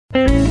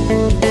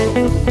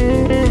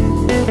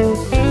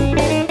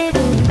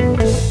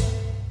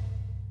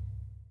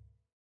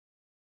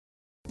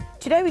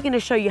Today we're going to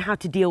show you how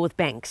to deal with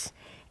banks.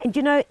 And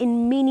you know,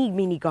 in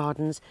many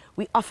gardens,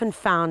 we often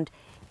found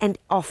and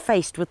are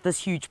faced with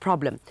this huge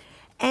problem.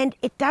 And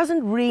it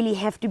doesn't really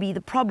have to be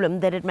the problem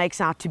that it makes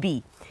out to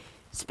be.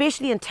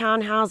 Especially in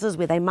townhouses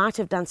where they might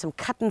have done some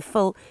cut and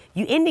fill,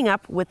 you're ending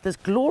up with this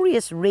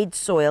glorious red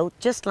soil,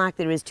 just like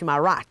there is to my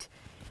right.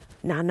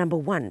 Now, number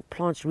one,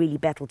 plants really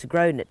battle to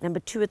grow in it. Number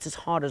two, it's as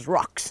hard as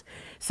rocks.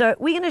 So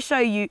we're going to show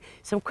you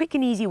some quick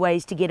and easy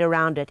ways to get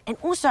around it, and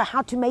also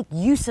how to make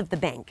use of the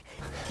bank.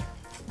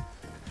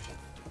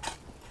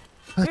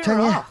 Oh,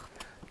 Tanya,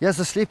 here's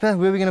the sleeper.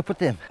 Where are we going to put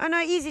them? Oh, no,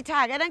 easy,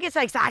 Tiger. Don't get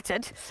so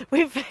excited.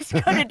 We've just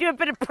got to do a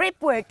bit of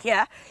prep work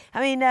here. I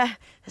mean,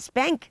 this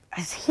bank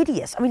is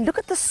hideous. I mean, look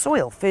at the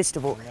soil, first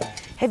of all. Yeah.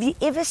 Have you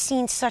ever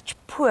seen such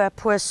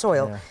poor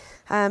soil?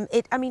 Yeah.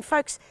 I mean,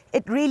 folks,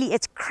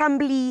 it's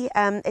crumbly,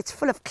 it's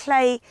full of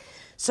clay.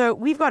 So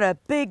we've got a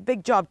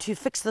big job to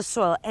fix the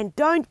soil. And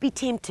don't be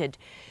tempted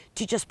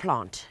to just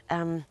plant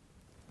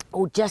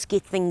or just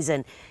get things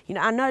in. You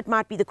know, I know it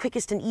might be the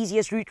quickest and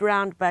easiest route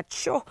around, but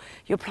sure,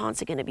 your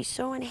plants are going to be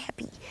so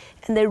unhappy.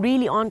 And they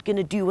really aren't going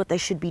to do what they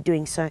should be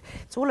doing. So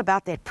it's all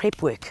about that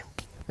prep work.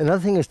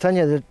 Another thing is,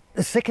 Tanya,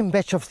 the second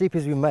batch of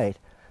sleepers we made,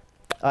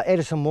 I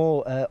added some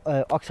more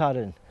oxide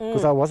in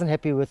because I wasn't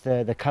happy with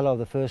the colour of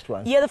the first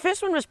one. Yeah, the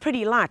first one was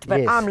pretty light, but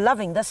yes. I'm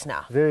loving this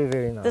now.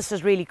 Very nice. This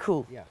is really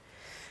cool. Yeah.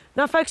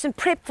 Now, folks, in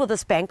prep for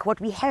this bank,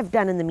 what we have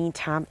done in the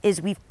meantime is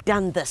we've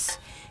done this.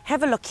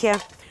 Have a look here.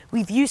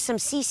 We've used some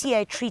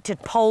CCA-treated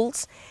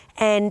poles,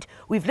 and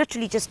we've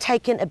literally just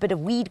taken a bit of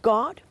weed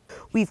guard.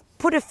 We've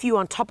put a few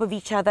on top of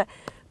each other,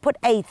 put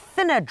a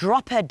thinner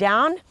dropper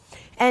down,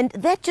 and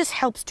that just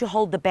helps to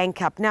hold the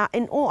bank up. Now,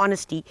 in all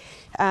honesty,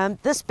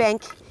 this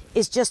bank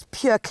is just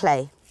pure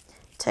clay.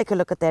 Take a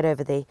look at that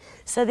over there.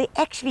 So there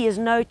actually is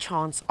no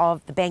chance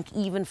of the bank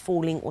even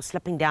falling or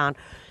slipping down,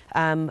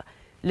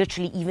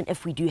 literally, even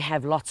if we do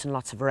have lots and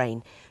lots of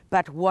rain.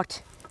 But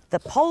what the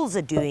poles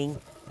are doing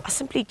are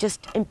simply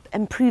just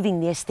improving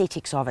the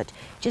aesthetics of it.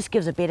 Just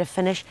gives a better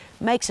finish,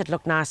 makes it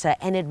look nicer,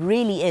 and it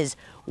really is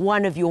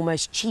one of your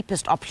most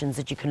cheapest options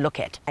that you can look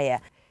at.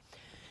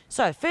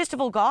 So first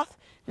of all, Garth,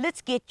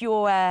 let's get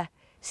your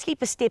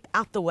sleeper step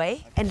out the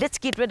way, and let's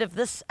get rid of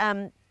this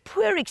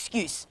poor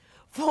excuse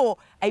for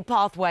a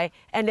pathway,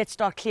 and let's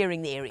start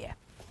clearing the area.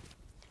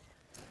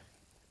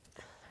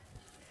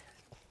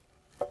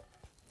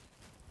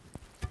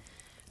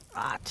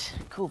 Right,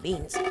 cool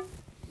beans.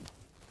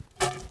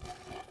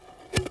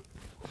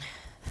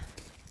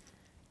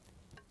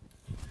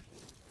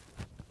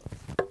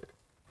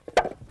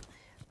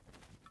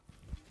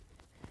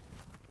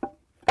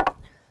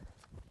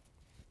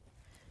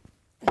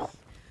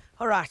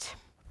 All right,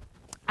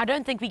 I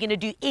don't think we're going to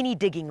do any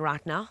digging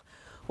right now.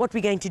 What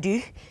we're going to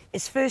do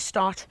is first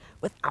start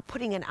with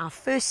putting in our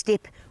first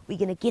step. We're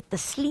going to get the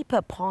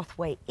sleeper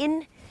pathway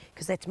in,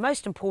 because that's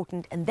most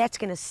important, and that's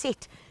going to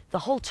set the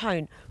whole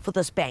tone for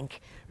this bank.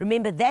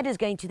 Remember, that is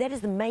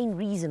the main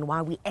reason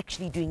why we're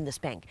actually doing this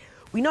bank.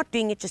 We're not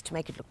doing it just to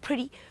make it look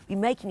pretty. We're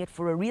making it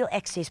for a real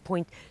access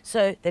point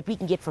so that we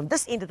can get from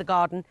this end of the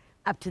garden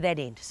up to that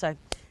end. So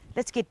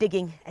let's get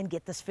digging and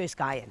get this first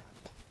guy in.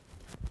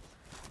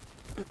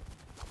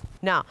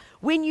 Now,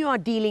 when you are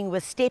dealing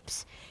with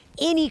steps,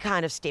 any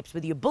kind of steps,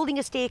 whether you're building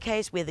a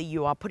staircase, whether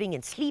you are putting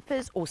in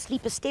sleepers or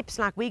sleeper steps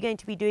like we're going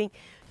to be doing,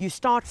 you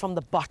start from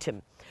the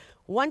bottom.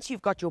 Once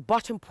you've got your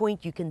bottom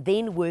point, you can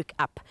then work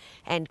up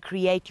and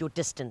create your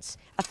distance.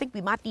 I think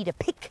we might need a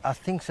pick. I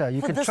think so.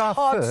 You can try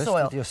first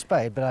with your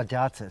spade, but I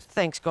doubt it.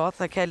 Thanks,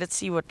 Garth. Okay, let's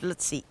see.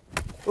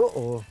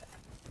 Uh-oh.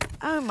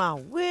 Oh, my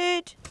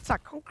word. It's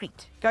like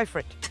concrete. Go for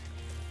it.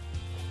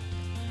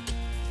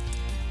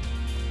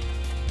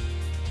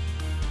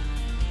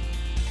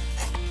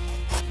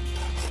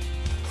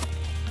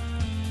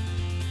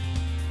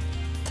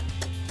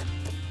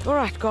 All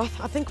right,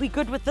 Garth, I think we're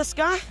good with this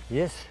guy.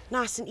 Yes.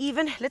 Nice and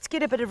even. Let's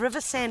get a bit of river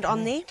sand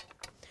on there,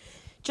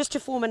 just to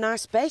form a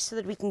nice base so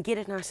that we can get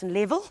it nice and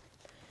level.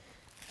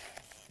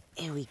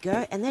 There we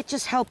go. And that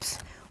just helps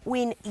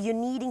when you're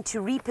needing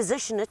to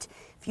reposition it.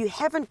 If you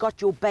haven't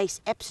got your base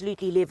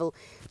absolutely level,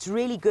 it's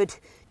really good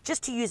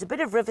just to use a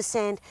bit of river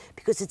sand,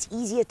 because it's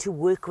easier to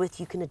work with.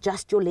 You can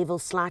adjust your level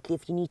slightly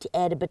if you need to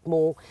add a bit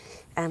more,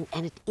 and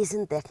it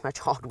isn't that much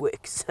hard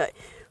work. So,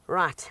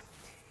 right.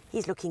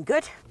 He's looking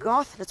good.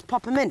 Garth, let's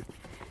pop him in.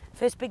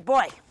 First big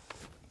boy.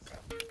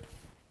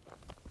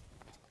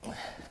 You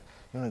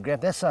want to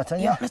grab that side,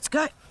 Tanya? Yeah, let's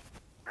go.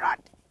 Right.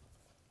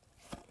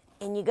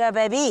 In you go,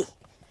 baby.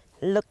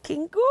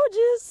 Looking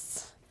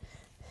gorgeous.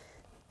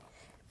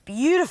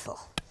 Beautiful.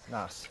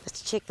 Nice.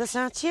 Let's check this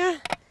out here.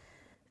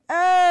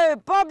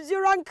 Oh, Bob's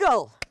your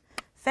uncle.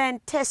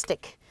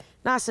 Fantastic.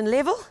 Nice and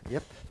level.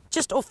 Yep.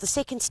 Just off the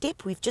second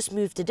step, we've just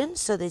moved it in,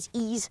 so there's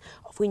ease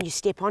of when you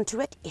step onto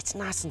it. It's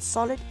nice and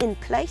solid in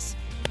place.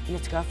 And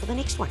let's go for the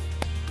next one.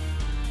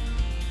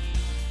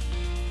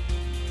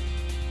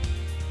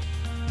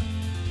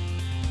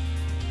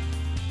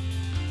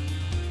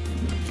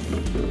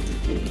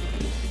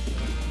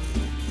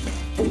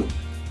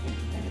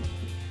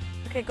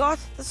 Okay,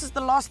 Garth, this is the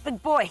last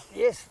big boy.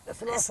 Yes, that's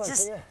the last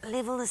Let's one. just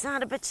level this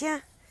out a bit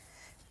here.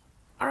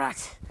 All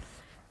right,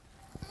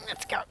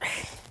 let's go.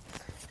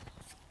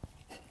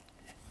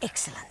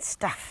 Excellent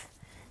stuff.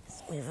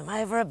 Let's move him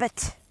over a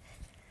bit.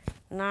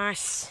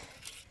 Nice.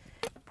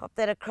 Pop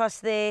that across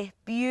there.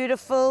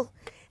 Beautiful.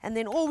 And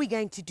then all we're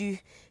going to do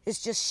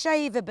is just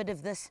shave a bit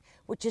of this,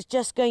 which is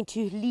just going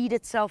to lead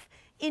itself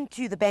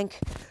into the bank,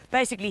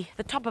 basically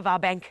the top of our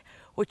bank,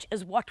 which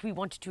is what we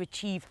wanted to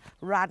achieve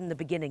right in the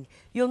beginning.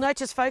 You'll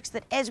notice, folks,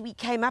 that as we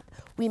came up,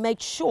 we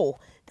made sure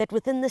that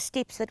within the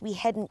steps that we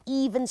had an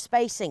even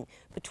spacing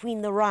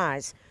between the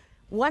rise.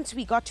 Once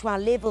we got to our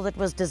level that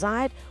was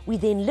desired, we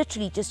then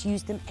literally just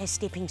used them as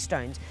stepping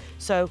stones.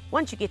 So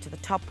once you get to the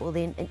top, well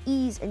then an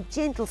ease and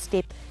gentle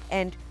step,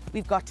 and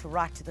we've got to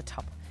right to the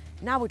top.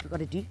 Now what we've got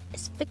to do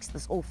is fix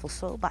this awful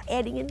soil by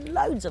adding in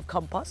loads of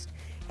compost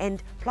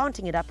and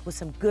planting it up with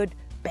some good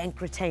bank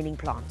retaining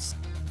plants.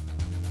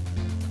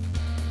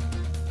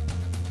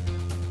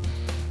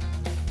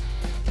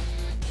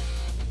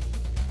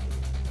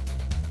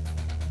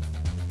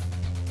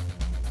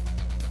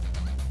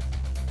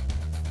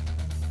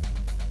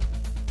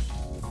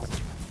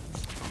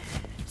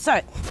 So,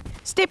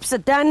 steps are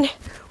done.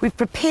 We've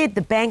prepared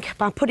the bank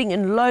by putting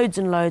in loads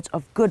and loads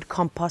of good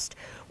compost.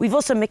 We've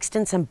also mixed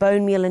in some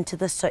bone meal into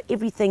this, so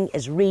everything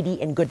is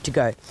ready and good to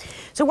go.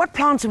 So what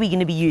plants are we going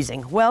to be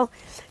using? Well,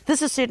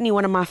 this is certainly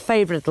one of my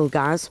favourite little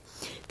guys.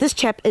 This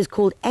chap is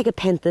called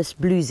Agapanthus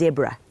blue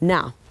zebra.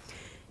 Now,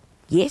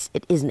 yes,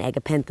 it is an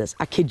agapanthus,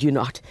 I kid you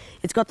not.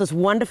 It's got this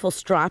wonderful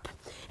stripe.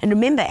 And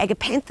remember,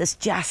 agapanthus,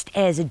 just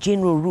as a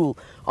general rule,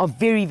 are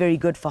very, very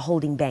good for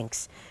holding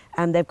banks.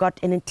 They've got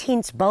an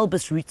intense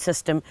bulbous root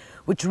system,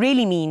 which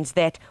really means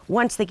that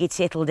once they get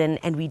settled in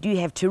and we do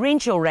have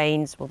torrential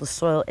rains, well, the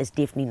soil is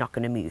definitely not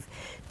going to move.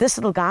 This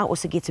little guy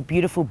also gets a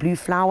beautiful blue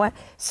flower,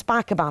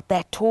 spike about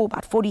that tall,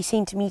 about 40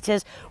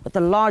 centimeters, with a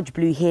large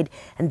blue head,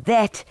 and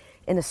that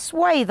in a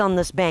swathe on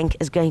this bank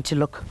is going to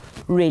look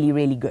really,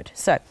 really good.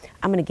 So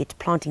I'm going to get to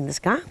planting this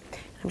guy.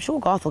 I'm sure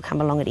Garth will come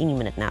along at any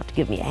minute now to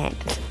give me a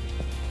hand.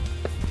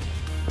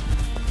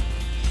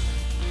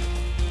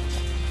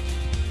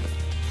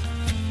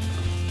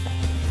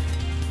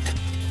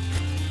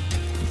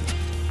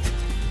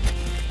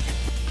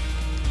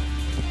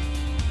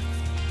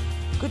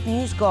 Good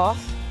news,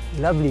 Garth.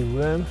 Lovely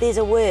worm. There's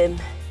a worm.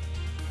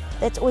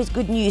 That's always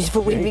good news for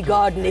when we're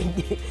gardening.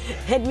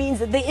 It means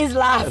that there is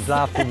life. There's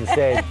life in the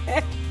sand.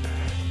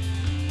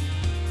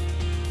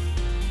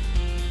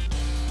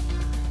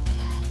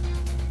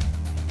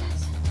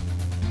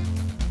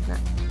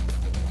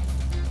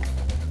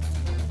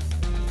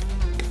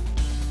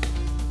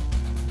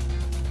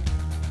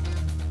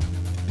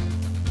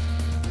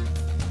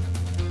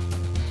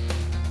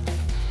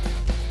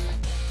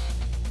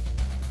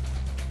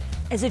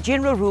 As a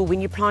general rule, when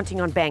you're planting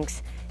on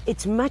banks,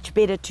 it's much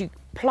better to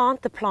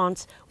plant the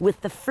plants with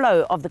the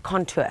flow of the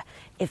contour,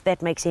 if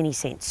that makes any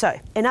sense. So,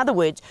 in other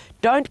words,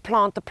 don't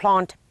plant the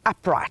plant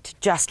upright,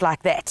 just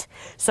like that,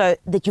 so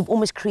that you've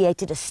almost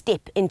created a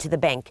step into the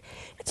bank.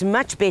 It's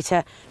much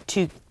better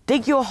to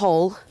dig your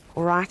hole,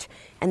 all right,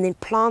 and then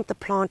plant the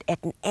plant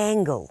at an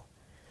angle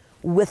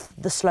with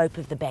the slope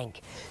of the bank.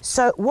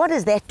 So what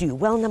does that do?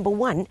 Well, number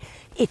one,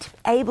 it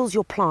enables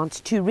your plants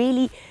to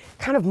really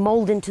kind of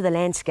mold into the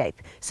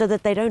landscape so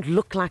that they don't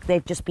look like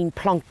they've just been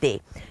plonked there.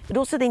 It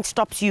also then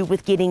stops you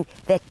with getting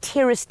that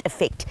terraced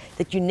effect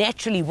that you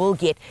naturally will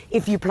get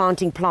if you're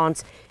planting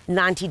plants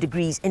 90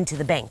 degrees into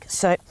the bank.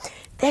 So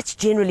that's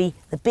generally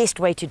the best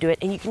way to do it.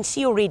 And you can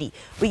see already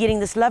we're getting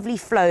this lovely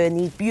flow and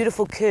these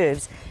beautiful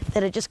curves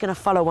that are just going to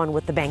follow on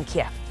with the bank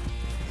here.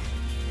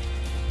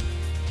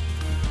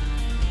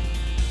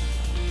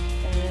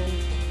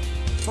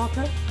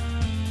 Marco?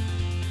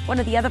 One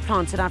of the other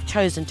plants that I've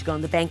chosen to go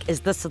on the bank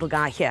is this little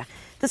guy here.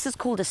 This is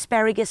called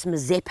Asparagus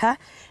mazeppa,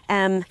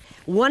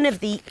 one of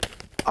the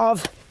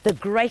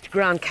great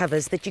ground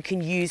covers that you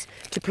can use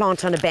to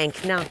plant on a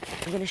bank. Now,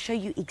 I'm going to show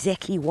you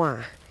exactly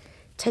why.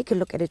 Take a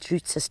look at its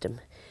root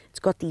system. It's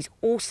got these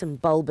awesome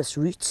bulbous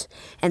roots,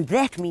 and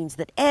that means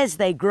that as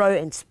they grow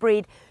and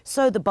spread,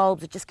 so the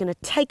bulbs are just going to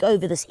take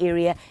over this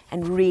area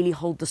and really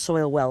hold the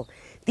soil well.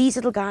 These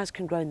little guys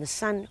can grow in the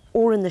sun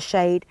or in the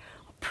shade.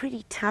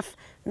 Pretty tough,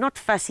 not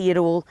fussy at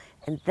all,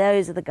 and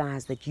those are the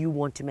guys that you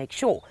want to make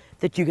sure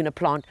that you're going to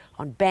plant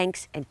on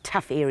banks and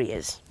tough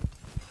areas.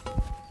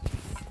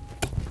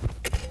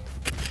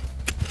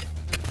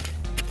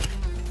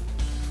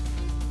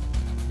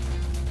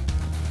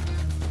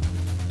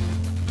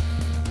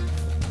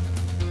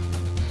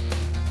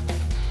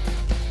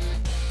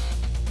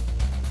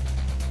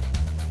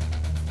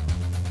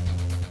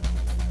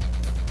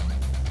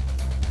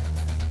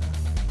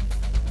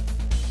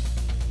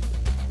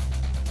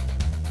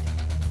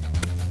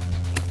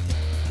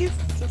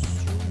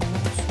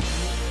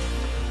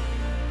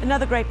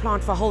 Another great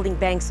plant for holding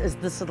banks is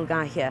this little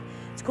guy here.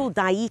 It's called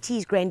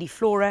Dietes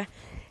grandiflora,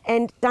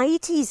 and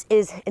Dietes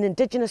is an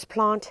indigenous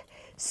plant,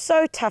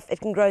 so tough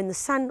it can grow in the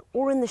sun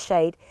or in the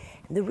shade.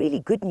 And the really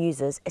good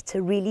news is it's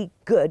a really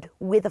good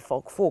weather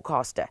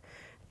forecaster.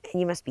 And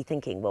you must be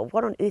thinking, well,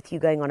 what on earth are you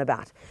going on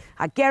about?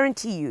 I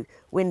guarantee you,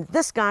 when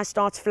this guy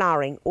starts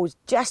flowering or is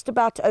just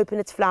about to open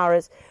its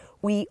flowers,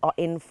 we are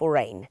in for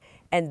rain.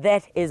 And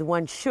that is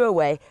one sure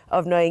way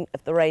of knowing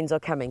if the rains are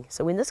coming.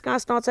 So when this guy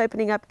starts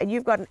opening up and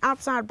you've got an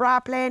outside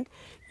briar plant,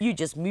 you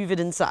just move it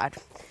inside.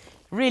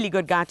 Really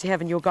good guy to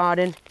have in your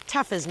garden,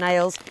 tough as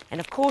nails, and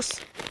of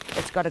course,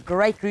 it's got a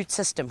great root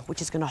system,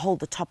 which is going to hold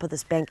the top of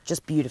this bank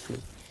just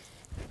beautifully.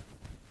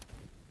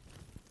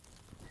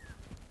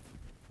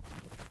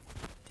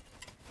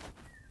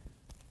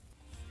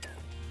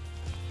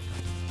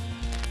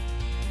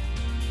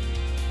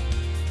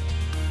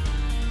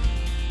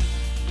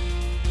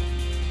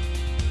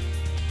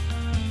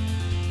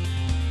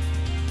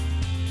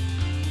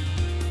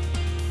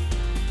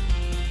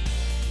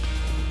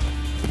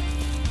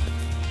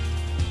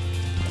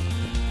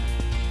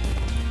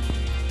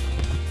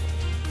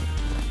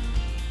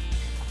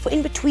 For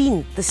in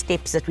between the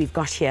steps that we've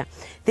got here,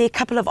 there are a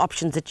couple of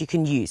options that you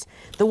can use.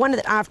 The one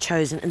that I've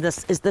chosen in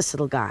this is this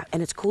little guy,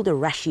 and it's called a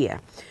rachier.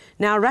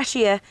 Now, a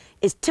rachier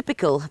is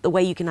typical, the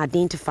way you can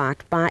identify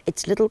it, by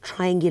its little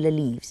triangular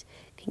leaves.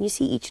 Can you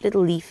see each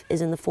little leaf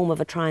is in the form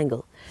of a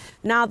triangle?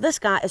 Now, this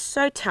guy is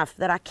so tough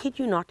that I kid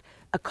you not,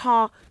 a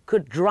car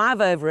could drive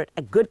over it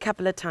a good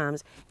couple of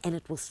times and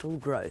it will still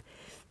grow.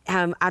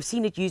 I've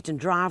seen it used in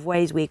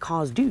driveways where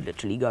cars do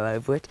literally go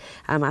over it.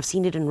 I've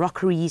seen it in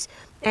rockeries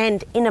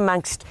and in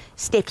amongst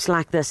steps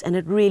like this, and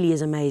it really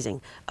is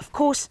amazing. Of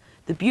course,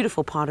 the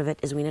beautiful part of it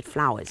is when it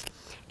flowers.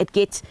 It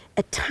gets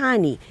a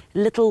tiny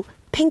little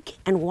pink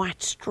and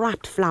white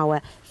striped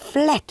flower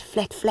flat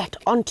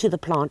onto the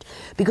plant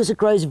because it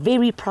grows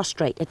very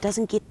prostrate. It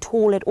doesn't get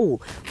tall at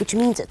all, which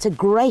means it's a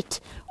great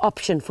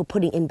option for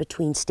putting in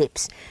between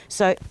steps.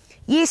 So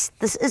yes,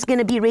 this is going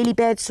to be really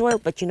bad soil,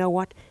 but you know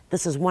what?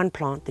 This is one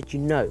plant that you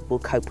know will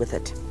cope with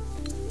it.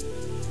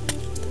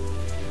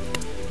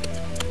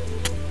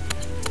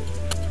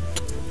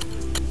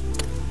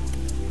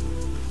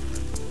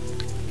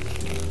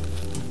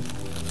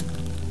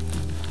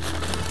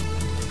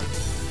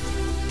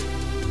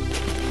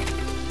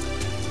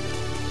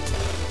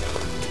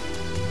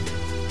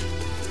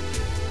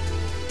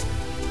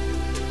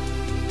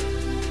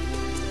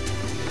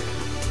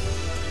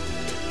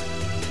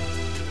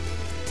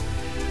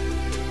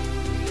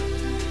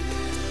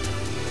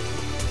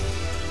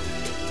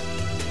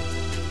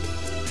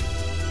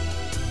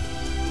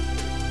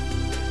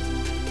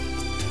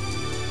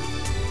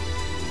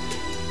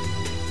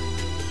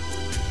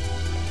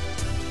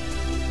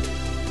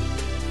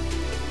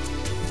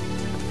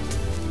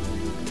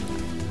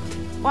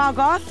 Wow,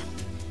 Garth,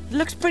 it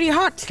looks pretty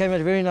hot. Came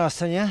out very nice,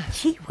 Tanya.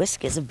 Gee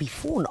whiskers, a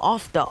before and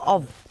after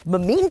of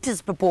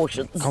momentous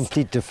proportions.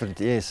 Complete different,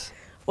 yes.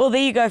 Well,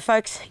 there you go,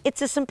 folks. It's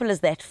as simple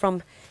as that.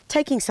 From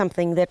taking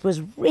something that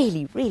was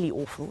really, really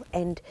awful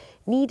and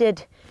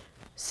needed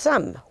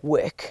some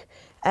work,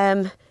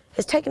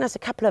 has taken us a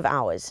couple of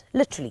hours.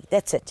 Literally,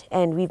 that's it.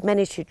 And we've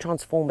managed to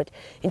transform it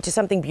into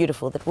something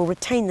beautiful that will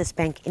retain this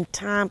bank in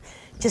time,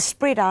 just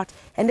spread out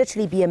and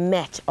literally be a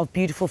mat of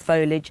beautiful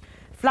foliage,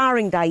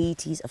 flowering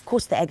dietes, of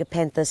course the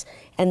agapanthus,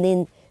 and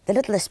then the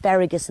little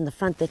asparagus in the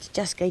front that's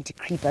just going to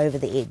creep over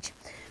the edge.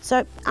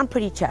 So I'm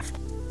pretty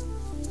chuffed.